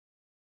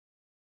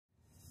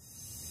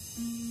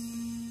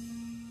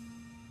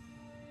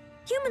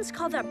Humans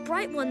call that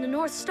bright one the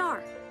North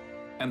Star.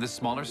 And the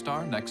smaller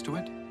star next to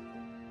it?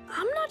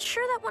 I'm not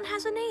sure that one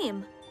has a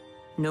name.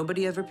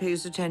 Nobody ever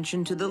pays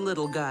attention to the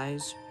little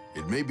guys.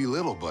 It may be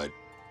little, but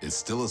it's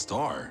still a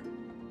star.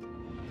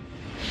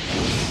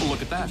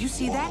 Look at that. Did you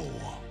see that?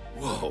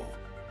 Whoa,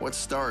 what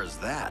star is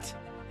that?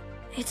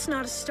 It's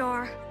not a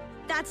star.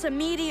 That's a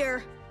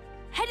meteor.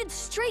 Headed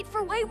straight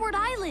for Wayward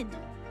Island.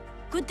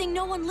 Good thing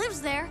no one lives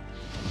there.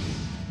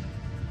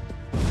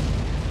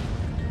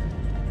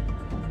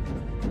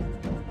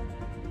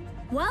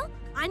 Well,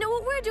 I know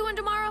what we're doing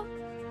tomorrow.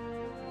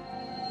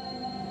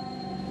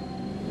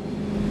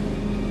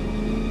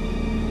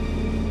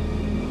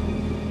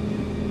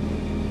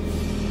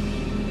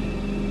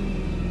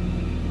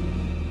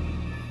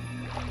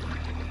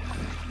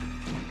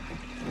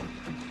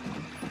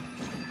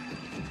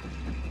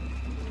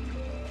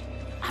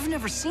 I've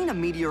never seen a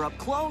meteor up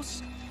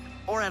close.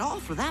 Or at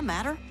all, for that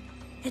matter.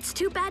 It's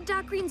too bad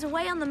Doc Green's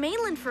away on the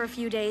mainland for a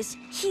few days.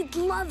 He'd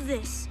love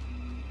this.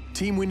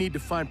 Team, we need to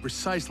find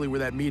precisely where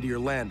that meteor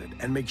landed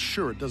and make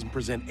sure it doesn't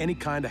present any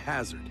kind of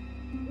hazard.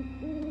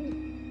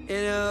 And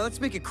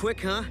let's make it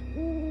quick, huh?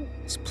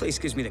 This place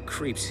gives me the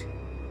creeps.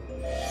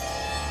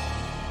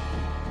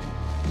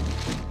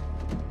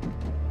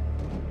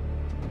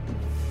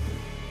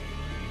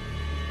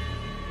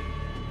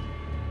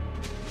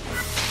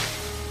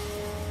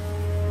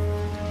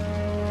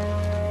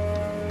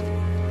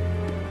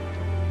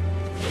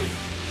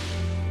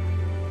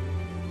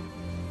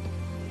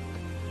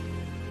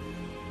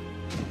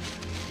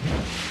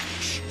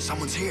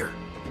 Someone's here.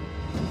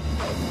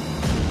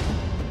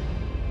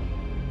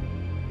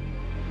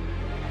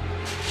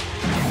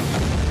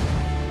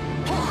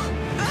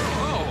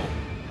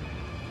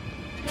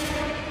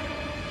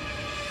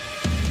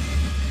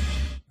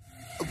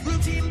 A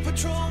routine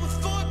patrol with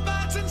 4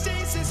 bots and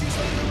chases. He's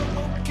later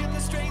awoke in the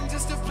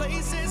strangest of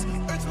places.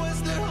 Earth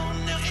was their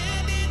home now,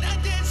 and in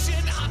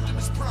addition,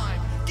 Optimus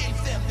Prime gave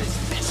them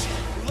this mission.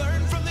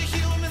 Learn from the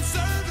humans,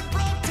 serve and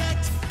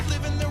protect.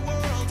 Live in their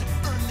world,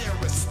 earn their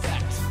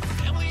respect.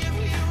 Family of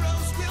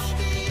heroes will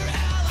be your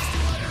allies. To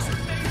others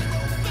remain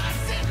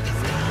robots in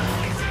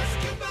disguise.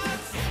 Rescue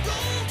bots, go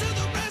to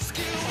the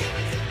rescue.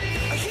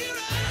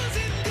 Heroes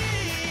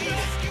indeed.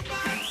 Rescue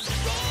bots,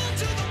 roll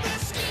to the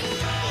rescue.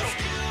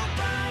 Rescue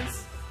bots.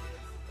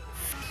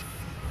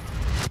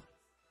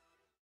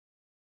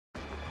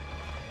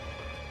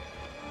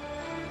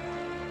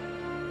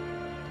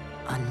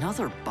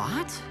 Another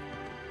bot?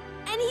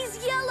 And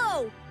he's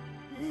yellow.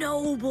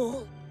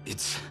 Noble.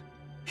 It's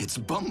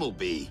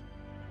Bumblebee.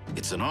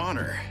 It's an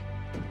honor.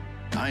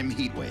 I'm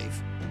Heatwave.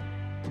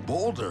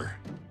 Boulder.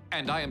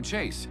 And I am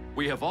Chase.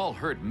 We have all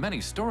heard many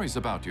stories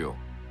about you.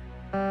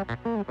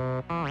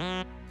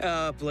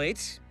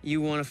 Blades,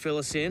 you want to fill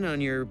us in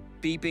on your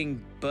beeping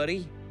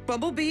buddy?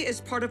 Bumblebee is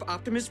part of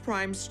Optimus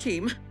Prime's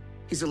team.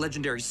 He's a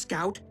legendary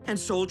scout and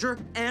soldier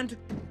and...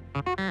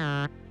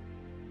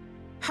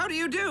 How do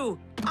you do?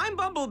 I'm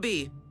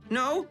Bumblebee.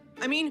 No,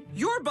 I mean,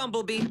 you're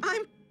Bumblebee.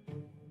 I'm...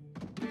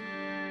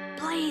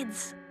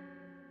 Blades.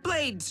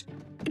 Blades.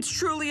 It's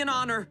truly an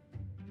honor.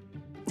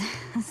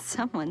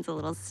 Someone's a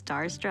little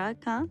starstruck,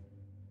 huh?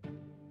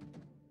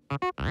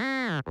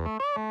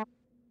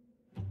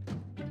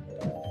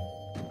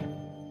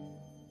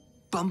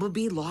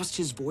 Bumblebee lost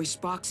his voice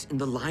box in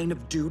the line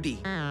of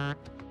duty.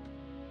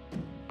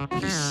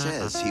 He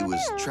says he was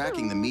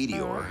tracking the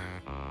meteor.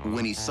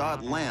 When he saw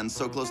it land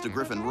so close to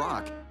Griffin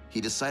Rock,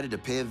 he decided to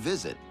pay a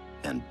visit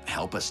and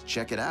help us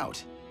check it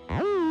out.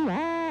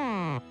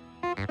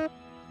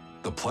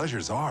 The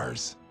pleasure's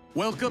ours.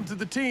 Welcome to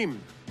the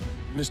team,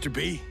 Mr.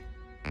 B.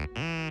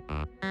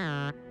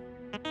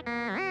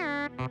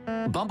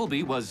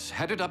 Bumblebee was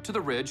headed up to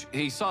the ridge.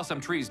 He saw some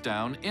trees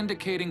down,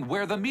 indicating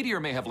where the meteor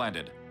may have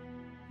landed.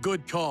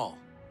 Good call.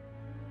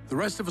 The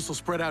rest of us will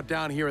spread out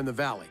down here in the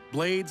valley.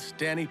 Blades,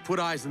 Danny, put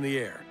eyes in the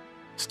air.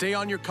 Stay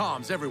on your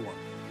comms, everyone.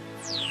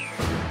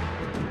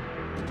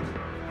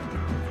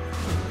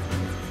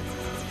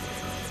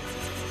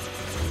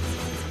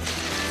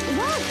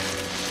 Whoa!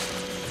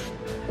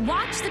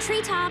 Watch the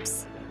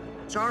treetops.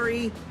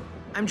 Sorry.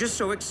 I'm just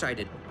so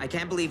excited. I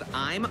can't believe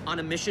I'm on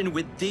a mission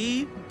with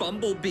the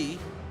Bumblebee.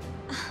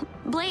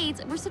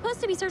 Blades, we're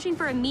supposed to be searching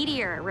for a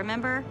meteor,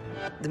 remember?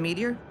 The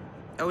meteor?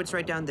 Oh, it's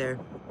right down there.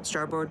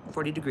 Starboard,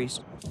 40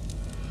 degrees.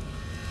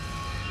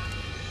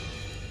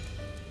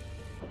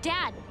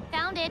 Dad,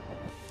 found it.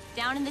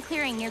 Down in the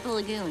clearing near the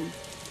lagoon.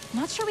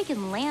 Not sure we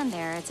can land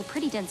there. It's a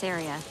pretty dense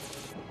area.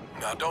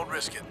 Now, don't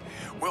risk it.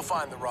 We'll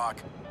find the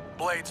rock.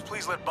 Blades,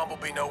 please let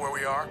Bumblebee know where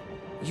we are.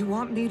 You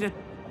want me to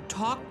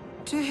talk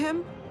to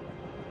him?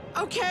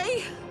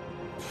 Okay.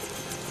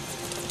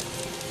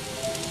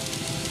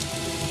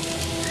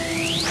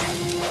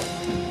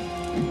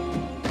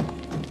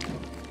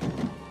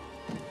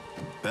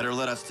 Better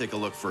let us take a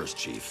look first,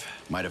 Chief.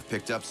 Might have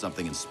picked up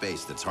something in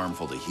space that's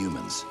harmful to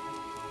humans.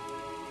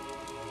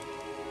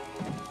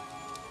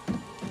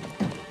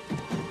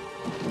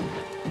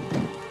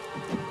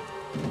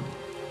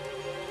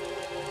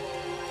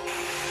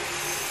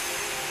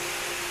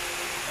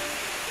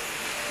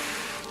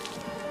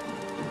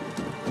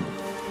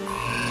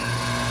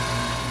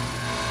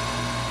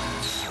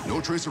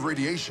 No trace of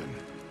radiation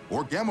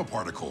or gamma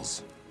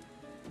particles.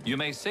 You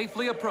may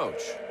safely approach.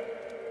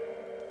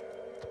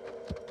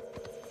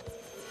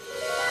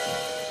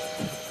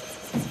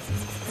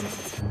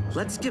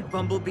 Let's give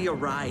Bumblebee a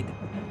ride.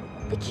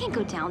 We can't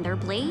go down there,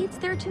 Blades.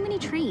 There are too many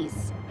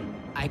trees.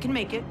 I can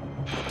make it.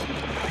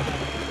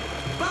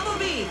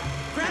 Bumblebee!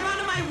 Grab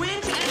onto my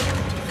winch and...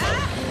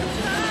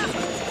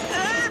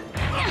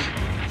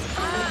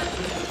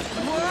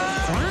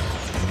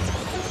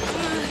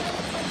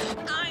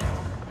 I'm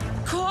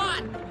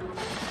caught!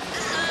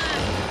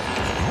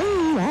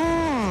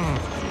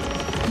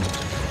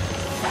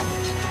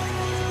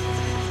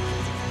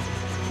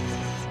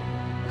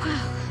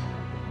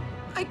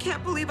 I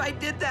can't believe I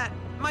did that.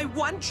 My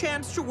one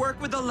chance to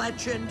work with a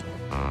legend.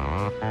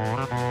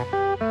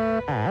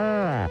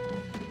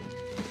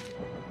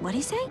 What'd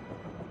he say?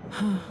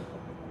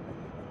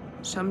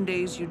 Some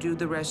days you do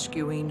the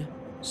rescuing.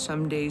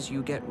 Some days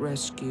you get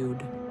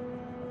rescued.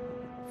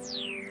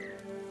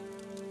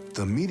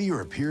 The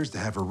meteor appears to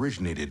have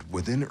originated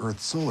within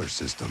Earth's solar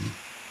system.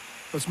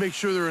 Let's make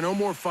sure there are no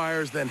more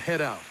fires, then head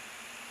out.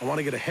 I want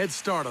to get a head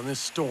start on this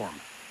storm.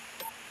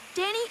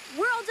 Danny,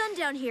 we're all done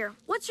down here.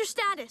 What's your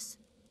status?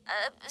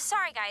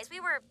 Sorry, guys.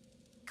 We were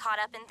caught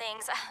up in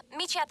things.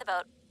 Meet you at the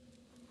boat.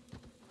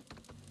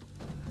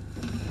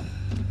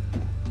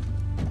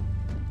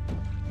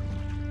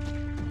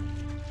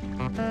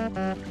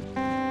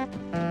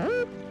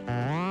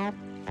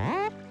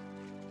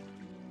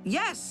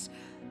 Yes,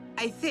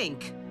 I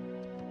think.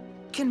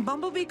 Can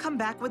Bumblebee come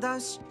back with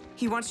us?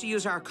 He wants to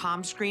use our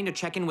comm screen to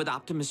check in with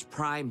Optimus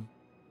Prime.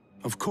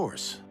 Of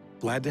course.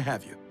 Glad to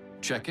have you.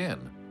 Check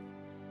in.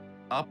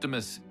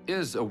 Optimus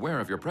is aware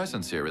of your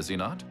presence here, is he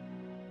not?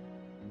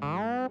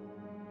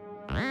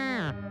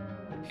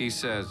 He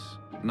says,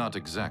 not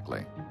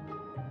exactly.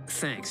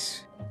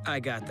 Thanks. I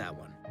got that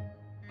one.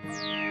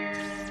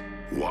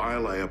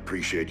 While I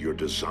appreciate your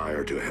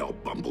desire to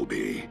help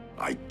Bumblebee,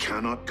 I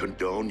cannot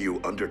condone you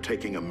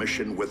undertaking a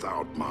mission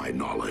without my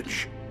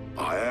knowledge.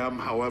 I am,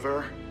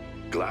 however,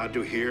 glad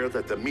to hear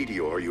that the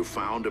meteor you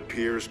found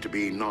appears to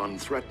be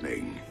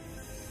non-threatening.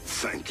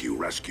 Thank you,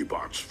 rescue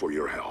bots, for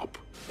your help.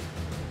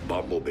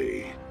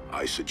 Bumblebee,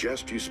 I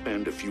suggest you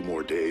spend a few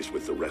more days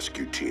with the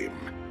rescue team.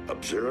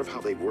 Observe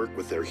how they work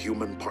with their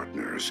human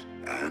partners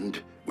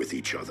and with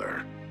each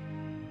other.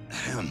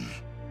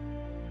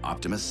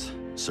 Optimus,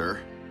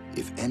 sir,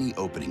 if any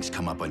openings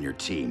come up on your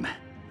team...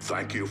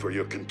 Thank you for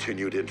your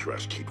continued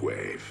interest,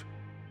 Heatwave.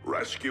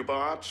 Rescue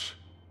bots,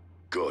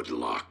 good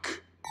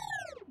luck.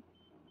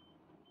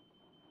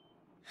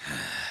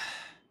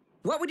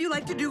 What would you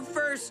like to do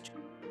first?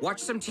 Watch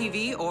some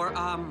TV or,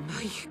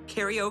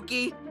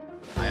 karaoke?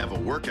 I have a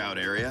workout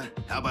area.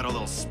 How about a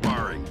little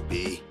sparring,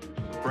 B?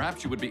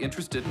 Perhaps you would be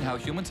interested in how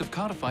humans have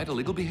codified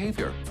illegal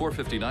behavior.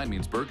 459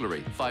 means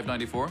burglary.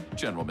 594,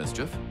 general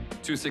mischief.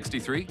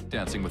 263,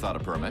 dancing without a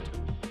permit.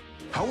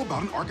 How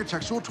about an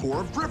architectural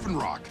tour of Griffin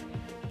Rock?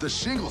 The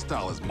shingle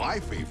style is my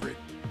favorite.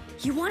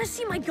 You want to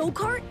see my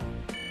go-kart?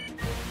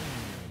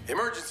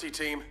 Emergency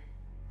team.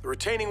 The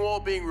retaining wall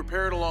being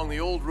repaired along the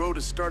old road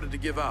has started to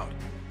give out.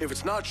 If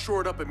it's not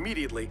shored up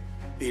immediately,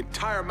 the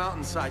entire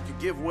mountainside could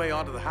give way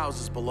onto the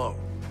houses below.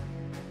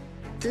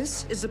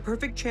 This is the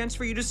perfect chance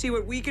for you to see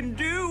what we can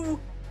do.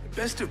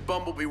 Best if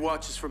Bumblebee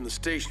watches from the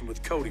station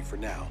with Cody for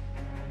now.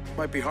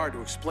 Might be hard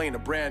to explain a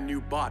brand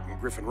new bot in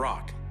Griffin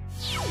Rock.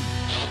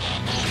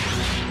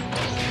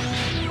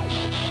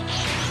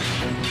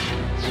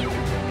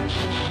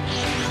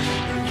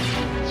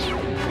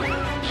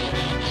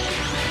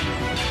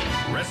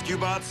 Rescue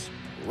bots,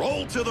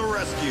 roll to the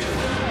rescue!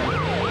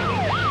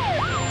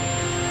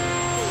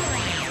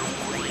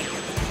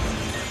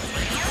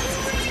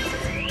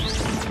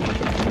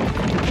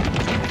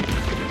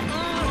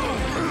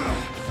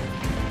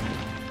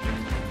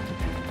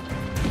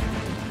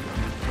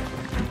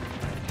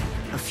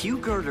 A few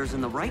girders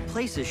in the right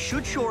places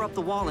should shore up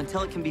the wall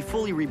until it can be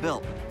fully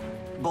rebuilt.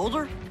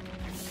 Boulder?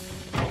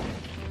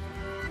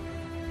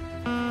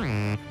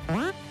 I'm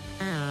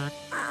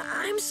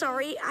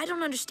sorry, I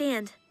don't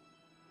understand.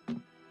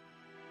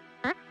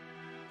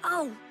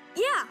 Oh,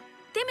 yeah,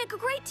 they make a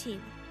great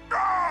team.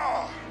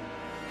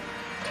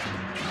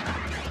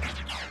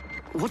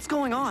 What's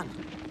going on?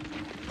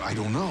 I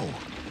don't know.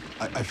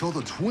 I felt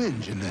a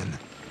twinge and then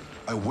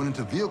I went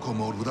into vehicle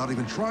mode without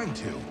even trying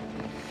to.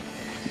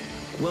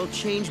 We'll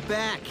change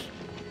back.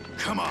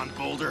 Come on,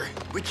 Boulder.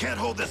 We can't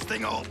hold this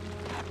thing all...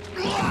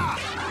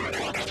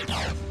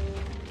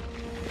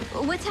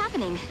 What's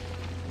happening?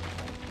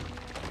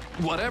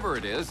 Whatever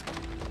it is,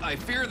 I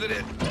fear that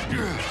it...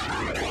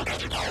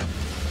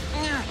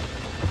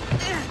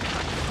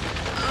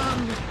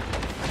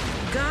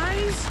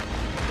 Guys,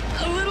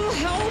 a little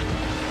help?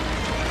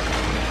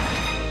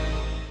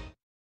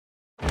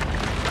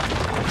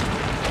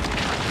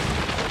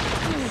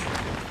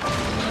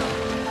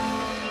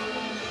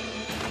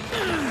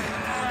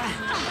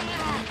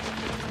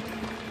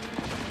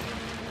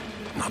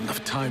 Not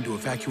enough time to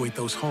evacuate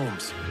those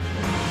homes.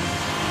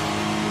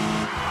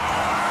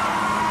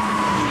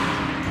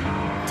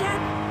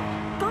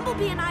 Dad,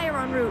 Bumblebee and I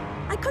are en route.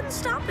 I couldn't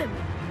stop him.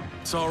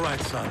 It's all right,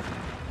 son.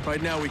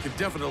 Right now, we could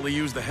definitely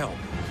use the help.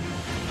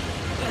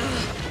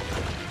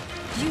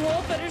 You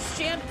all better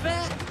stand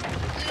back.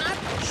 Not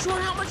sure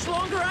how much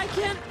longer I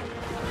can.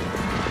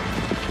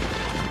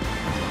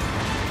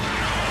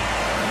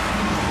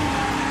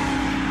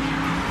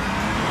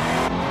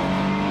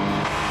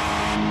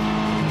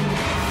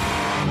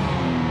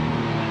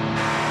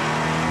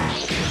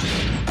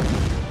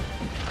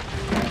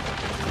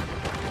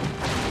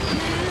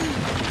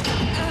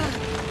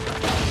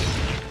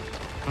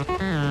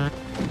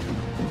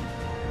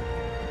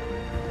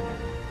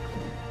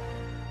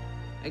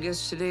 I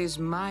guess today's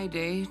my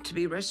day to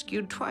be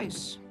rescued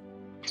twice.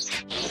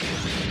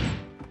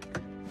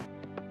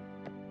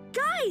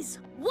 Guys,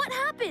 what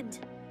happened?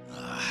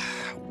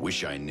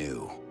 Wish I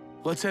knew.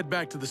 Let's head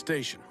back to the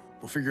station.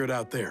 We'll figure it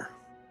out there.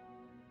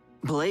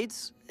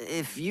 Blades,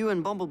 if you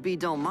and Bumblebee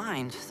don't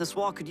mind, this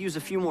wall could use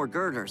a few more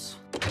girders.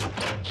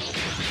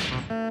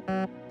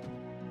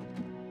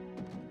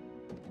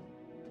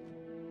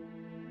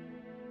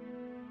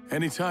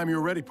 Anytime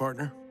you're ready,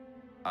 partner.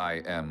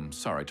 I am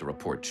sorry to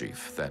report,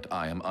 Chief, that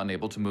I am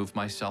unable to move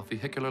myself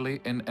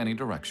vehicularly in any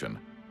direction.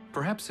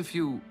 Perhaps if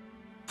you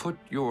put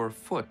your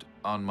foot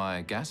on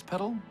my gas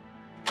pedal?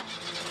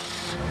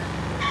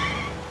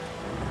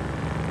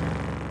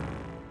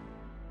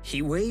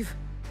 Heatwave?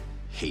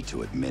 Hate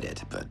to admit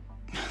it, but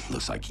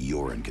looks like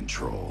you're in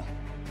control.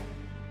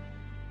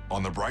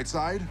 On the bright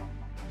side,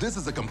 this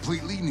is a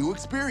completely new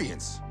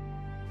experience.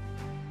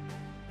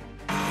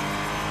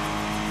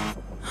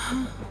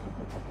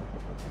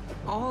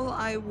 All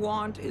I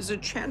want is a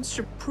chance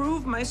to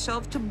prove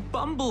myself to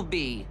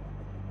Bumblebee.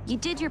 You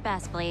did your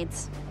best,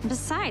 Blades.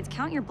 Besides,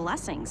 count your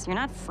blessings. You're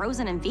not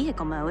frozen in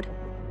vehicle mode.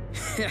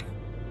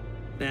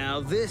 Now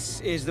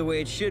this is the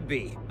way it should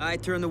be. I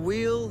turn the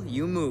wheel,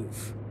 you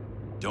move.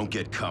 Don't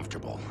get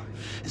comfortable.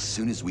 As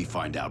soon as we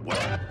find out what...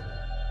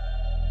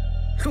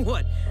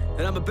 What?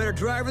 That I'm a better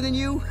driver than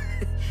you?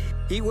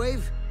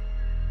 Heatwave?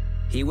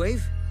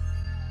 Heatwave?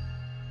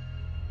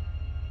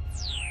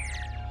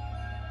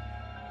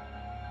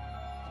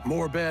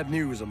 More bad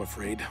news, I'm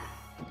afraid.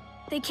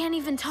 They can't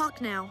even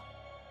talk now.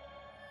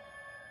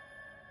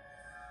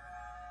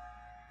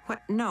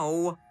 What?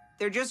 No,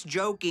 they're just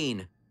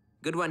joking.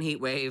 Good one,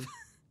 Heatwave.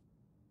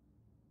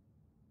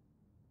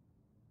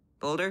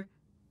 Boulder?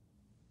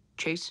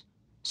 Chase,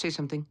 say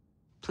something,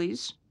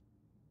 please.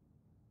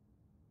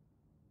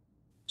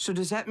 So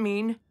does that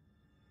mean?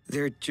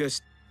 They're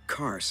just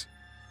cars.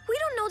 We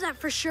don't know that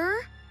for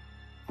sure.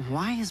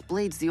 Why is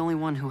Blades the only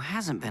one who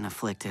hasn't been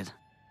afflicted?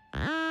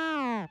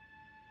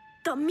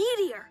 The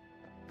meteor!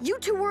 You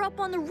two were up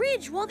on the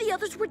ridge while the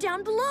others were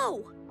down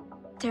below.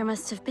 There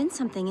must have been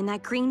something in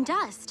that green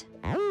dust.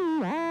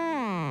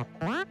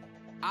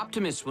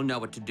 Optimus will know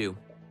what to do.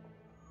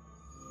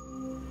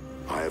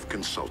 I have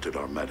consulted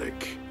our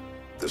medic.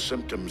 The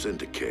symptoms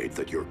indicate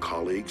that your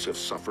colleagues have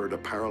suffered a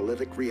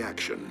paralytic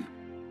reaction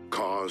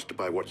caused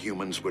by what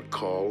humans would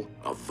call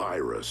a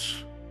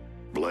virus.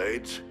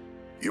 Blades,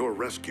 your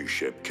rescue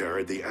ship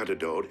carried the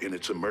antidote in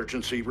its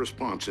emergency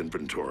response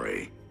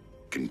inventory,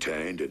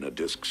 contained in a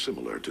disc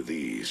similar to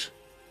these.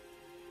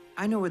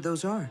 I know where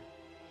those are.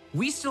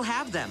 We still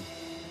have them.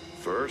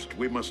 First,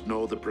 we must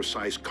know the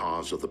precise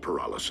cause of the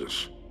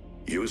paralysis.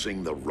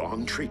 Using the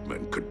wrong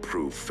treatment could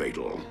prove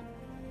fatal.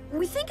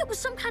 We think it was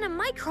some kind of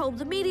microbe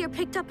the meteor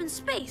picked up in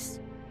space.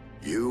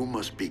 You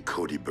must be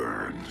Cody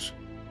Burns,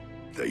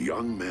 the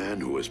young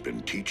man who has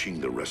been teaching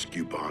the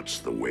rescue bots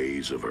the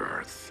ways of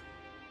Earth.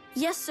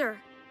 Yes, sir.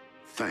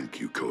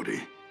 Thank you,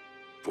 Cody,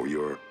 for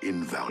your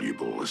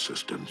invaluable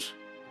assistance.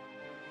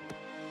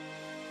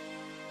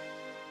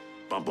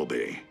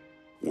 Bumblebee,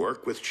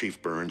 work with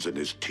Chief Burns and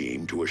his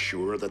team to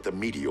assure that the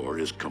meteor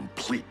is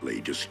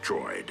completely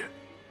destroyed.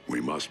 We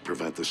must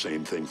prevent the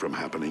same thing from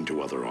happening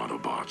to other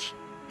Autobots,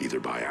 either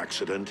by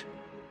accident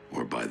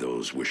or by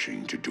those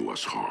wishing to do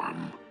us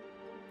harm.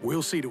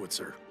 We'll see to it,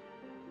 sir.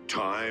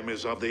 Time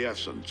is of the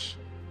essence.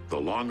 The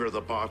longer the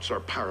bots are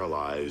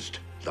paralyzed,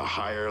 the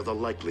higher the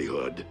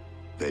likelihood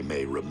they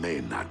may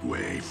remain that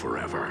way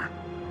forever.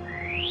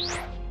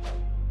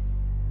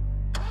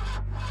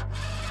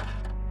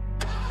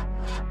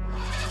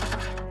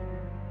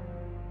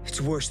 It's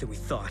worse than we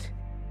thought.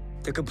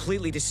 They're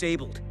completely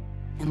disabled.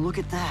 And look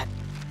at that.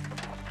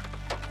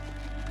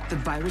 The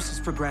virus is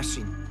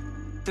progressing.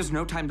 There's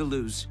no time to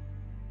lose.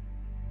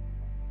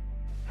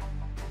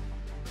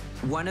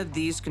 One of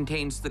these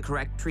contains the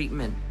correct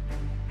treatment.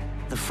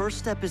 The first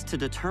step is to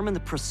determine the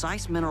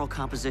precise mineral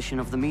composition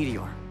of the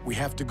meteor. We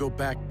have to go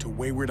back to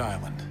Wayward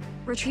Island.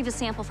 Retrieve a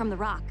sample from the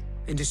rock.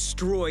 And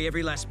destroy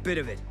every last bit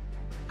of it.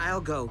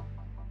 I'll go.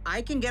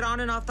 I can get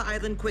on and off the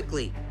island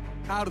quickly.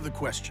 Out of the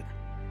question.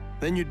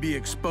 Then you'd be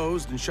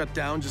exposed and shut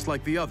down just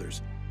like the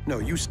others. No,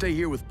 you stay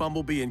here with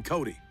Bumblebee and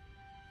Cody.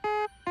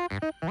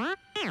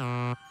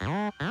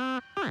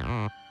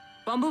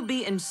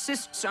 Bumblebee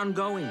insists on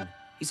going.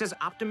 He says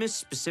Optimus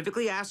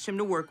specifically asked him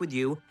to work with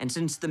you, and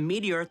since the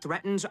meteor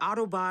threatens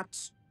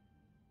Autobots...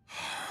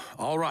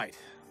 All right,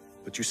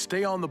 but you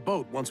stay on the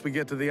boat once we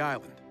get to the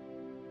island.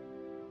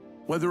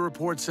 Weather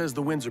report says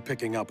the winds are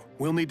picking up.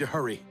 We'll need to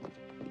hurry.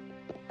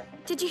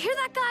 Did you hear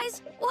that,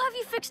 guys? We'll have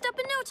you fixed up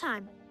in no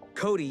time.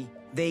 Cody,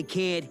 they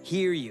can't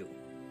hear you.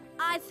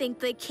 I think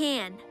they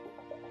can.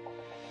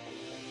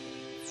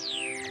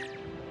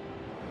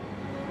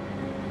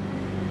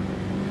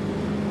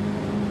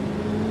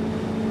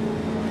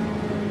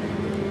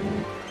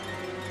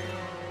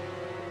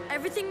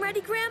 Everything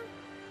ready, Graham?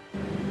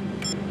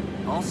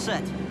 All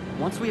set.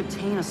 Once we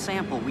obtain a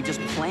sample, we just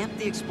plant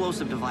the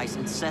explosive device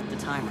and set the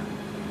timer.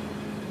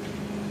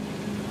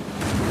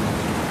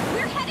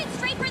 We're headed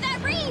straight for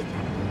that reef!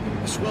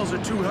 The swells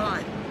are too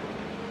high.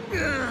 I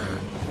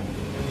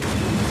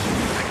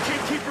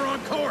can't keep her on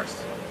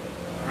course.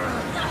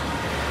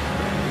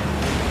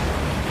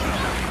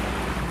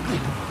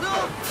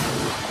 No!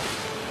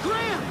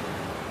 Graham!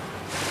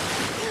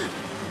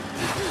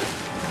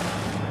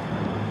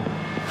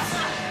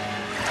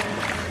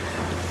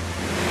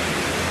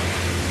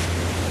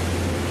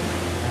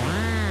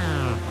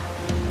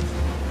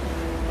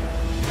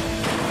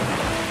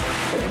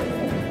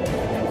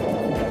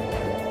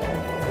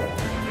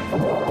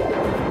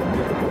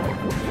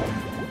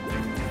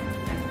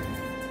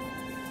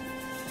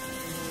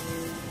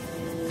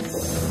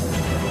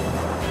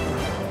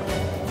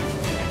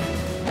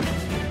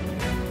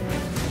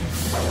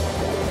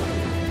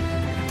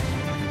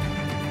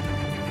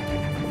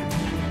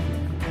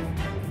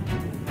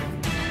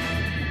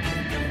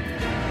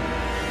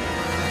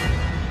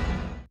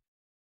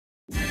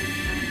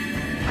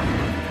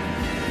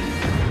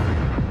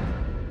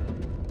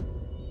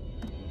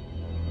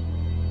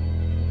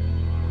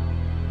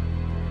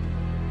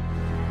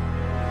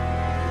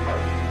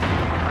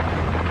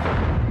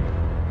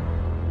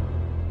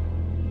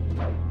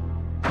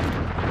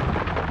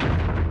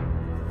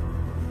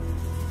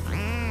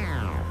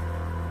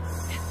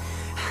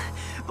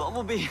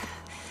 Bumblebee,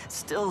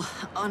 still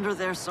under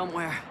there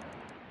somewhere.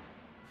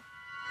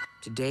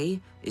 Today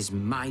is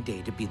my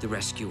day to be the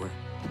rescuer.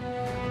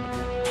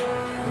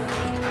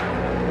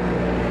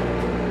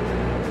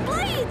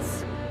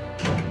 Blades!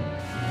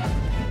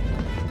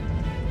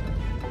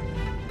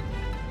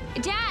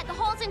 Dad, the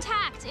hole's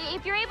intact.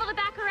 If you're able to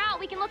back her out,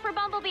 we can look for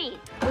Bumblebee.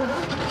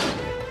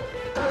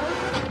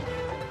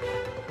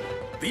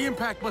 The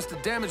impact must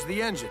have damaged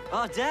the engine.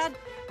 Dad,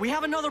 we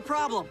have another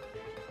problem.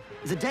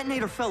 The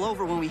detonator fell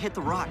over when we hit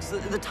the rocks.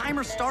 The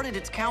timer started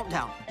its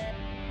countdown.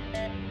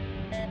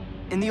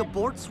 And the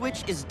abort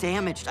switch is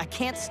damaged. I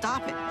can't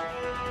stop it.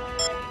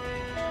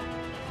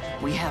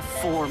 We have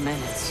 4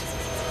 minutes.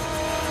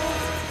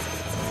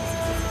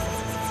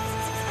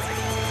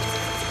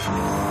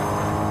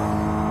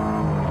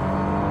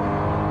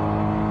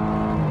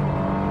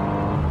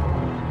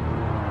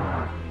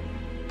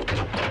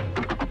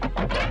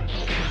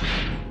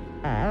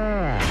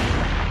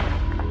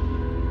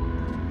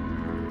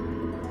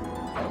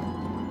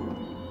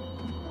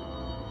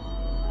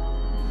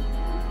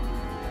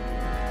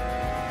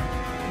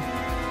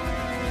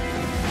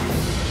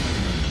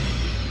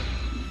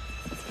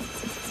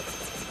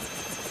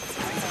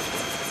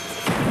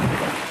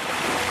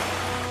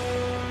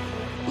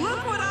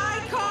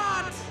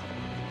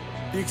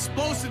 The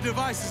explosive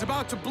device is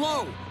about to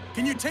blow.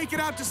 Can you take it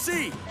out to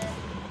sea?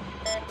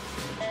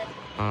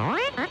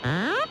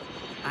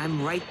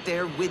 I'm right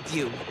there with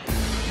you.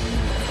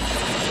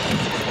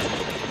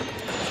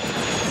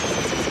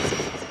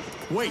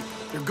 Wait,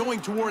 they're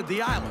going toward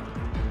the island.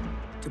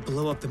 To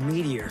blow up the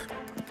meteor.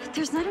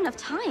 There's not enough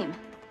time.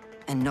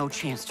 And no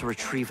chance to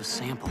retrieve a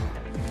sample.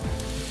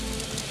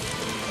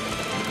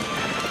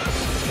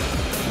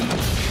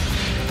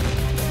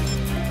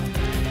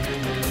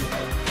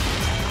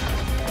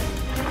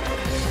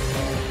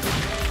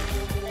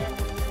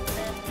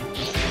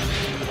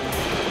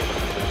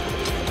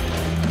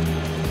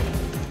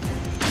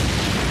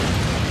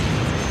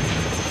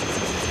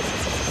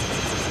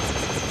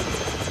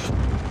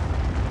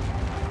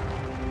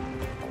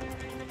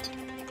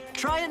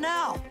 Try it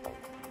now!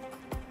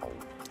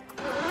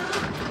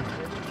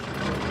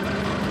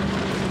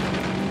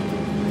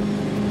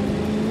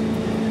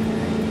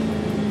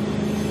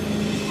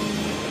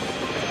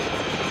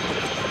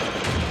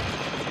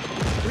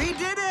 We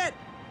did it!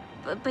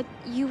 But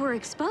you were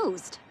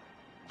exposed.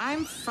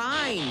 I'm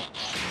fine.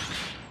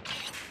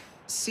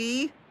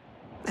 See?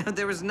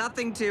 There was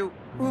nothing to...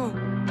 Oh,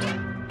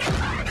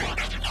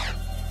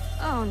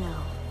 no.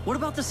 What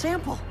about the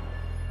sample?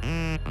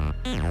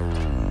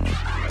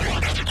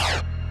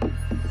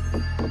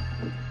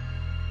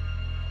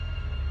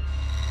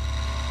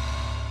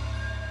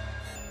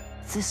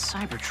 This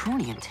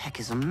Cybertronian tech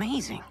is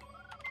amazing.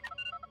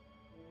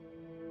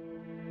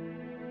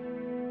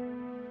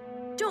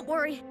 Don't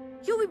worry.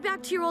 You'll be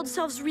back to your old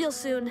selves real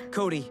soon.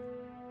 Cody,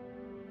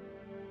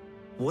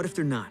 what if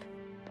they're not?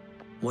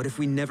 What if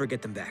we never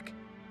get them back?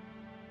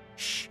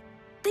 Shh.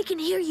 They can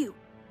hear you.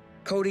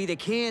 Cody, they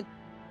can't...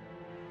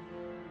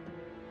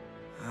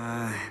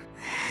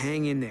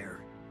 hang in there.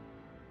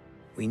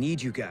 We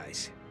need you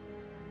guys.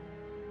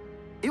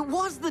 It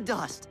was the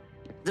dust!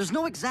 There's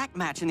no exact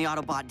match in the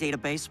Autobot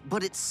database,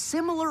 but it's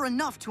similar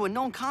enough to a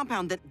known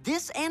compound that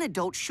this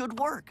antidote should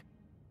work.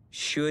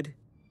 Should.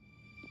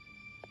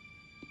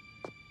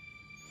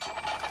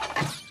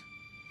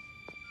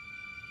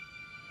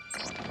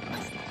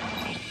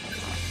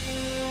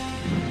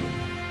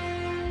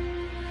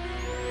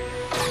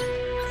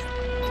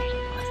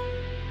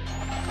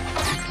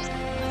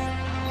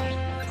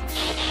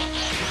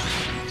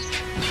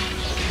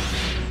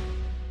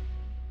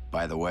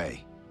 By the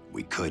way,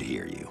 we could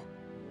hear you.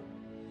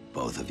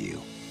 Both of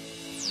you.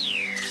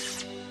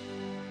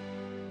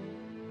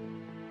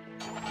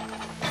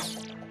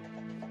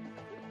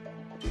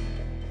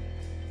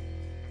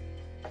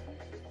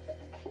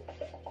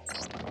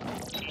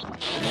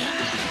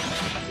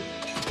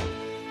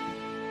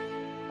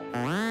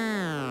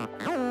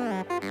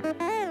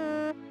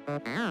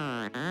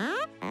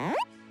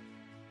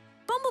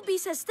 Bumblebee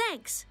says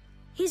thanks.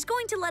 He's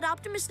going to let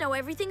Optimus know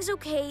everything's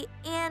okay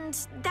and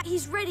that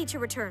he's ready to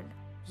return.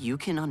 You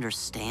can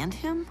understand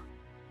him?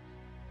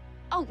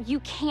 Oh, you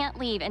can't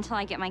leave until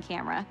I get my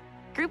camera.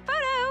 Group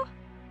photo!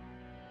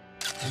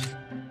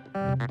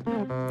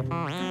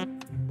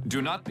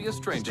 Do not be a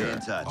stranger. Stay in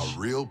touch. A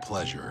real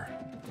pleasure.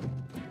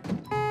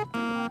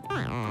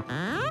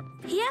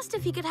 He asked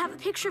if he could have a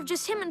picture of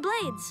just him and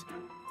Blades.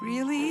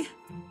 Really?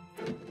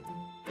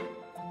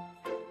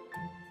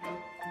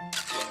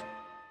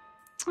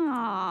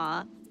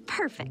 Aw,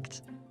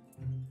 perfect.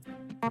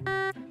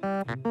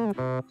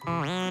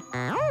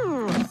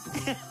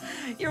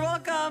 You're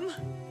welcome.